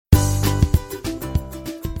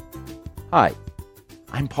Hi,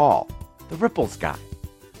 I'm Paul, the Ripples guy.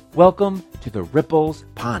 Welcome to the Ripples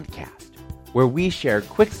Podcast, where we share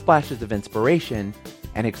quick splashes of inspiration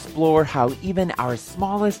and explore how even our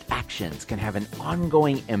smallest actions can have an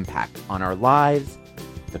ongoing impact on our lives,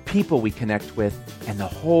 the people we connect with, and the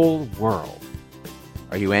whole world.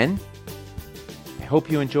 Are you in? I hope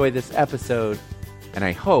you enjoy this episode, and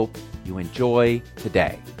I hope you enjoy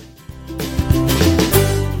today.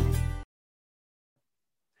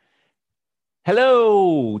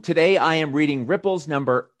 Hello! Today I am reading Ripples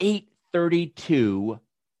number 832,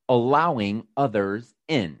 Allowing Others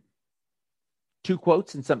In. 2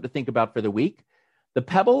 quotes and something to think about for the week. The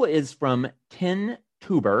pebble is from Tin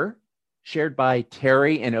Tuber, shared by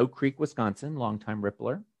Terry in Oak Creek, Wisconsin, longtime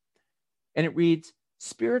Rippler. And it reads,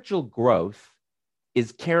 spiritual growth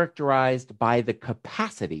is characterized by the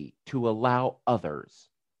capacity to allow others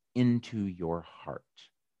into your heart.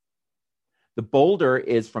 The boulder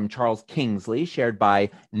is from Charles Kingsley, shared by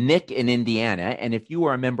Nick in Indiana. And if you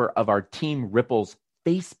are a member of our Team Ripples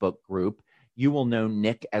Facebook group, you will know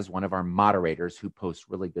Nick as one of our moderators who posts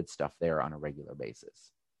really good stuff there on a regular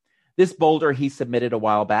basis. This boulder he submitted a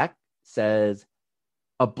while back says,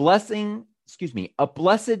 a blessed thing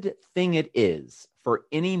it is for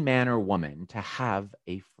any man or woman to have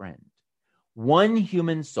a friend, one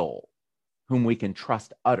human soul whom we can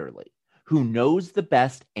trust utterly, who knows the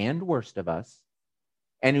best and worst of us,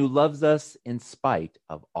 and who loves us in spite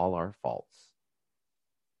of all our faults.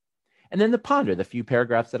 And then to ponder the few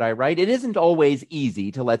paragraphs that I write, it isn't always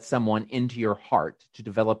easy to let someone into your heart to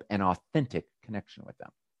develop an authentic connection with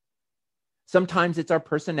them. Sometimes it's our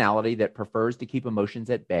personality that prefers to keep emotions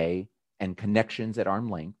at bay and connections at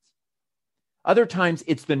arm's length. Other times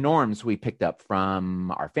it's the norms we picked up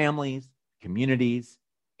from our families, communities,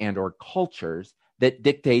 and or cultures that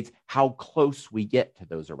dictates how close we get to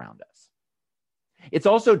those around us. It's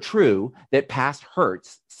also true that past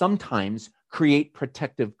hurts sometimes create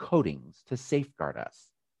protective coatings to safeguard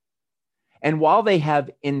us. And while they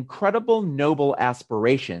have incredible noble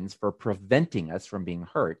aspirations for preventing us from being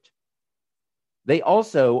hurt, they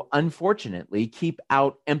also, unfortunately, keep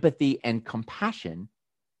out empathy and compassion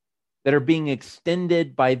that are being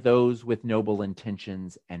extended by those with noble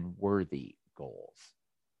intentions and worthy goals.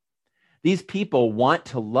 These people want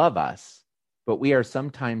to love us, but we are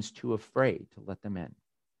sometimes too afraid to let them in.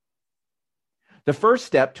 The first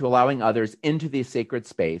step to allowing others into the sacred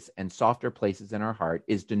space and softer places in our heart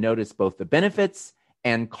is to notice both the benefits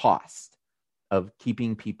and costs of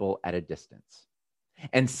keeping people at a distance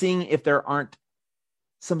and seeing if there aren't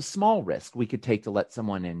some small risk we could take to let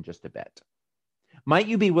someone in just a bit. Might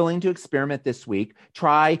you be willing to experiment this week?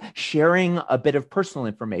 Try sharing a bit of personal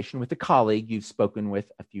information with a colleague you've spoken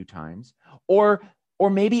with a few times, or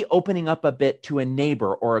maybe opening up a bit to a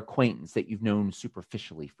neighbor or acquaintance that you've known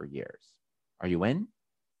superficially for years. Are you in?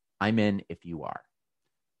 I'm in if you are.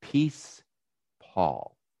 Peace,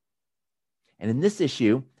 Paul. And in this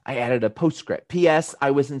issue, I added a postscript. P.S.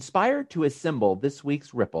 I was inspired to assemble this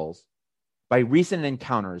week's Ripples by recent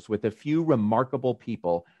encounters with a few remarkable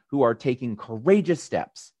people who are taking courageous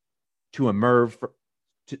steps to emerge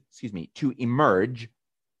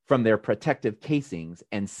from their protective casings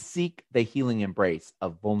and seek the healing embrace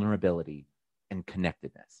of vulnerability and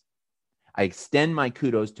connectedness. I extend my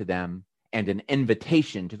kudos to them and an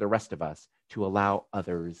invitation to the rest of us to allow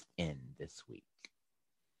others in this week.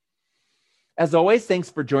 As always, thanks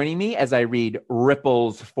for joining me as I read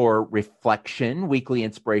Ripples for Reflection, weekly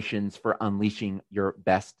inspirations for unleashing your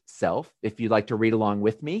best self. If you'd like to read along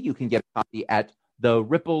with me, you can get a copy at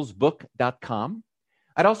theripplesbook.com.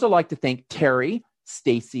 I'd also like to thank Terry,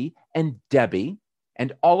 Stacy, and Debbie,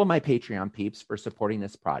 and all of my Patreon peeps for supporting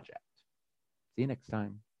this project. See you next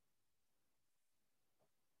time.